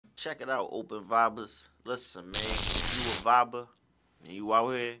Check it out, open vibers. Listen, man, if you a viber and you out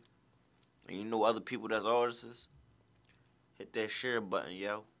here and you know other people that's artists, hit that share button,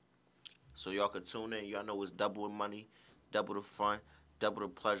 yo. So y'all can tune in. Y'all know it's double the money, double the fun, double the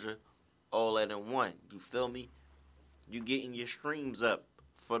pleasure, all that in one. You feel me? You getting your streams up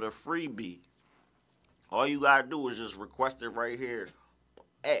for the freebie. All you gotta do is just request it right here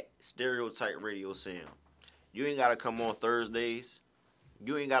at Stereotype Radio Sound. You ain't gotta come on Thursdays.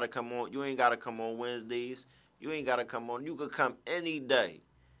 You ain't gotta come on. You ain't gotta come on Wednesdays. You ain't gotta come on. You could come any day.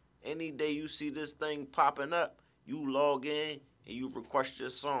 Any day you see this thing popping up, you log in and you request your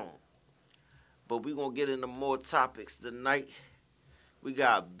song. But we gonna get into more topics tonight. We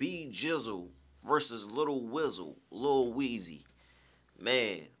got B Jizzle versus Little Wizzle, Lil Weezy.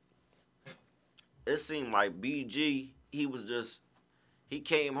 Man, it seemed like BG, he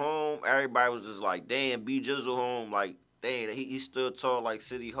came home, everybody was just like, damn, B Jizzle home, like, damn, he stood tall like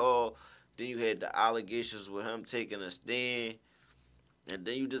City Hall. Then you had the allegations with him taking a stand. And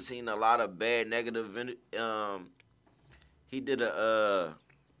then you just seen a lot of bad negative, he did an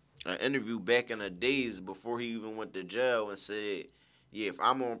interview back in the days before he even went to jail and said, yeah, if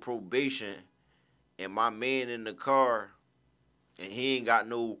I'm on probation and my man in the car and he ain't got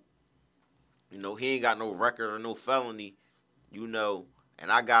no, he ain't got no record or no felony,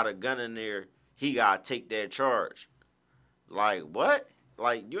 and I got a gun in there, he gotta take that charge. Like, what?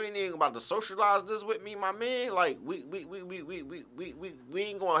 Like, you ain't even about to socialize this with me, my man. Like, we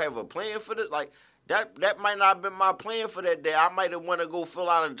ain't gonna have a plan for this. Like, that might not have been my plan for that day. I might have want to go fill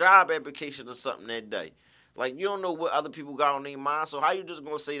out a job application or something that day. Like, you don't know what other people got on their mind. So how you just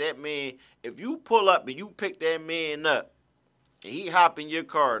gonna say that man, if you pull up and you pick that man up and he hop in your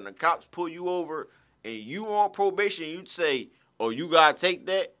car and the cops pull you over and you on probation, you say, oh, you gotta take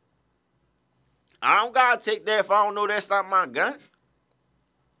that? I don't gotta take that if I don't know that's not my gun.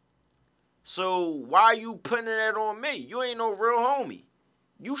 So why you putting that on me? You ain't no real homie.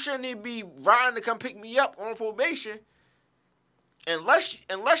 You shouldn't even be riding to come pick me up on probation unless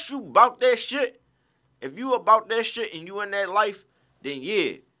you about that shit. If you about that shit and you in that life, then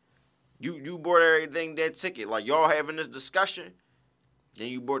yeah, you bought everything that ticket. Like, y'all having this discussion, then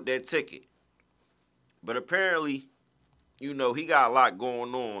you bought that ticket. But apparently, he got a lot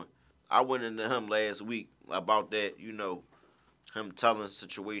going on. I went into him last week about that, him telling the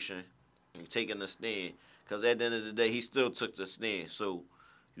situation and taking a stand. Because at the end of the day, he still took the stand. So,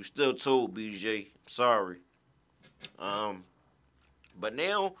 you still told BJ, sorry. But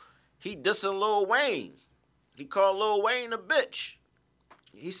now, he dissing Lil Wayne. He called Lil Wayne a bitch.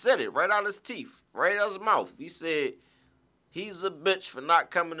 He said it right out his teeth, right out his mouth. He said he's a bitch for not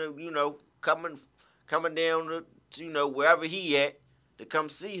coming to, coming down to, wherever he at to come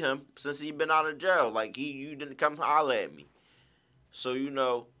see him since he been out of jail. Like, you didn't come holler at me. So,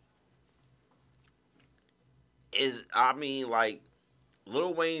 Lil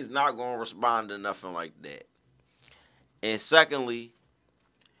Wayne's not going to respond to nothing like that. And secondly,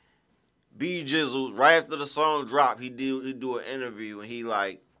 B Jizzle, right after the song dropped, he do an interview and he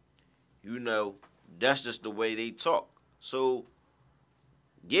like, that's just the way they talk. So,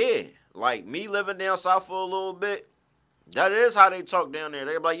 yeah, like me living down south for a little bit, that is how they talk down there.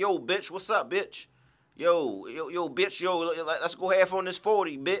 They're like, yo, bitch, what's up, bitch? Yo, bitch, let's go half on this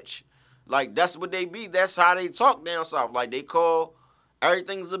 40, bitch. Like, that's what they be. That's how they talk down south. Like, they call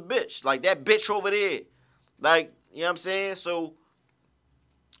everything's a bitch. Like, that bitch over there. Like, you know what I'm saying? So,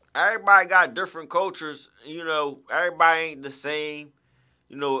 everybody got different cultures. Everybody ain't the same.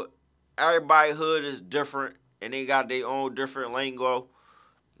 Everybody hood is different. And they got their own different lingo.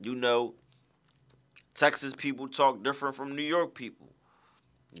 Texas people talk different from New York people.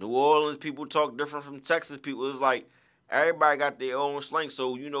 New Orleans people talk different from Texas people. It's like, everybody got their own slang.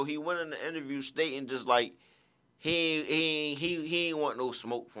 So, he went in the interview stating just like, he ain't want no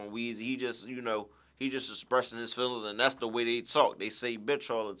smoke from Weezy. He just, he just expressing his feelings, and that's the way they talk. They say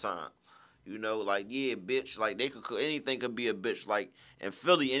bitch all the time. Like, yeah, bitch. Like, anything could be a bitch. Like, in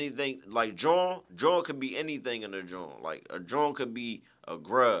Philly, anything, like, John could be anything in a John. Like, a John could be a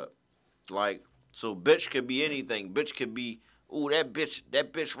grub. Like, so bitch could be anything. Bitch could be, ooh, that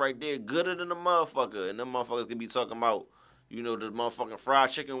bitch right there gooder than a motherfucker. And them motherfuckers could be talking about, the motherfucking fried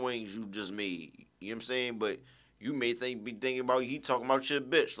chicken wings you just made. You know what I'm saying? But you may be thinking about, he talking about your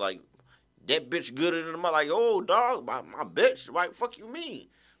bitch. Like, that bitch gooder than a mother. Like, oh, dog, my bitch. Like, fuck you mean?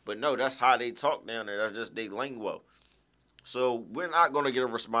 But no, that's how they talk down there. That's just their lingo. So, we're not going to get a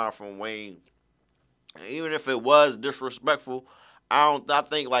response from Wayne. And even if it was disrespectful, I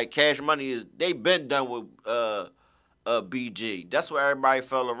think, like, Cash Money they been done with BG. That's what everybody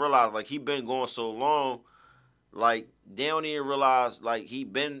fell to realize. Like, he been going so long, Like they don't even realize like he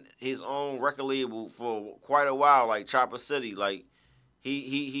been his own record label for quite a while. Like Chopper City, like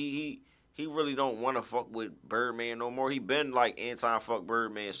he really don't want to fuck with Birdman no more. He been like anti fuck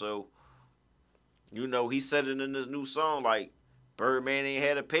Birdman, so he said it in this new song like Birdman ain't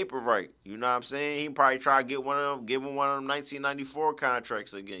had a paper right. You know what I'm saying? He probably try to get one of them, give him one of them 1994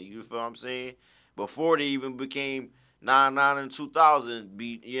 contracts again. You feel what I'm saying? Before they even became 99 and 2000,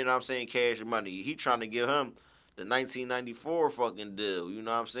 you know what I'm saying? Cash Money. He trying to give him the 1994 fucking deal. You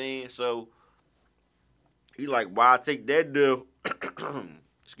know what I'm saying? So he like, why I take that deal?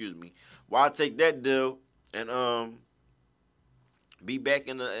 Excuse me. Why I take that deal and be back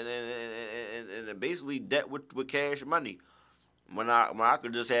in basically debt with Cash Money when I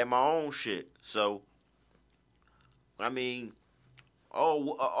could just have my own shit. So I mean,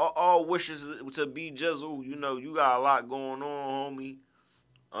 all wishes to be Jizzle. You got a lot going on, homie.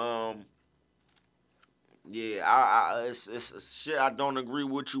 Um, yeah, it's shit I don't agree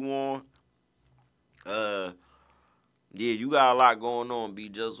with you on. Uh, yeah, you got a lot going on, B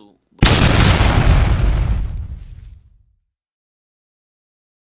Jizzle.